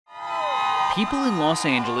People in Los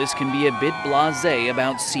Angeles can be a bit blasé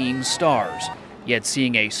about seeing stars, yet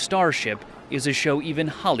seeing a starship is a show even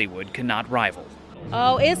Hollywood cannot rival.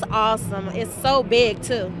 Oh, it's awesome. It's so big,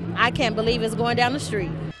 too. I can't believe it's going down the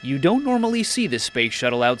street. You don't normally see the space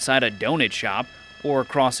shuttle outside a donut shop or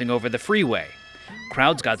crossing over the freeway.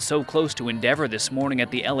 Crowds got so close to Endeavour this morning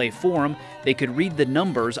at the LA Forum, they could read the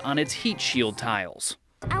numbers on its heat shield tiles.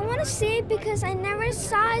 I want to see it because I never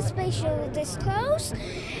saw a space shuttle this close,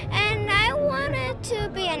 and I wanted to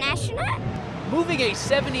be an astronaut. Moving a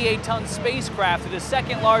 78-ton spacecraft to the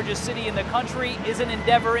second largest city in the country is an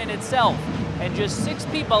endeavor in itself, and just 6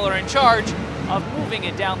 people are in charge of moving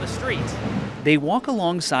it down the street. They walk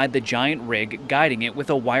alongside the giant rig, guiding it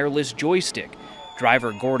with a wireless joystick.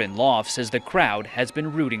 Driver Gordon Loff says the crowd has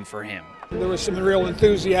been rooting for him. There was some real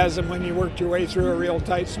enthusiasm when you worked your way through a real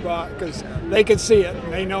tight spot because they could see it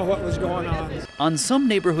and they know what was going on. On some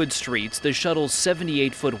neighborhood streets, the shuttle's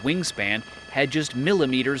 78-foot wingspan had just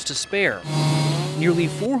millimeters to spare. Nearly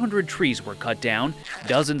 400 trees were cut down,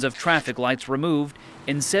 dozens of traffic lights removed,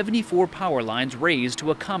 and 74 power lines raised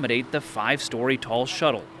to accommodate the 5-story tall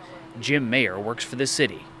shuttle. Jim Mayer works for the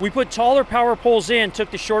city. We put taller power poles in, took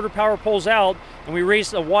the shorter power poles out, and we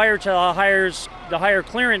raised the wire to the higher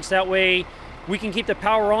clearance. That way we can keep the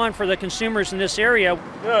power on for the consumers in this area.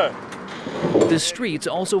 Good. The streets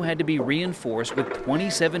also had to be reinforced with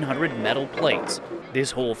 2,700 metal plates.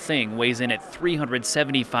 This whole thing weighs in at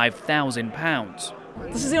 375,000 pounds.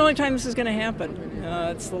 This is the only time this is going to happen.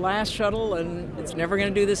 It's the last shuttle, and it's never going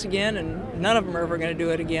to do this again, and none of them are ever going to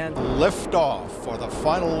do it again. Lift off for the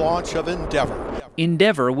final launch of Endeavour.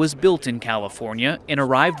 Endeavour was built in California and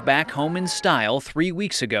arrived back home in style 3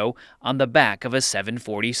 weeks ago on the back of a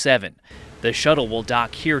 747. The shuttle will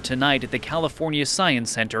dock here tonight at the California Science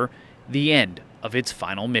Center, the end of its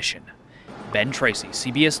final mission. Ben Tracy,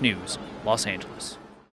 CBS News, Los Angeles.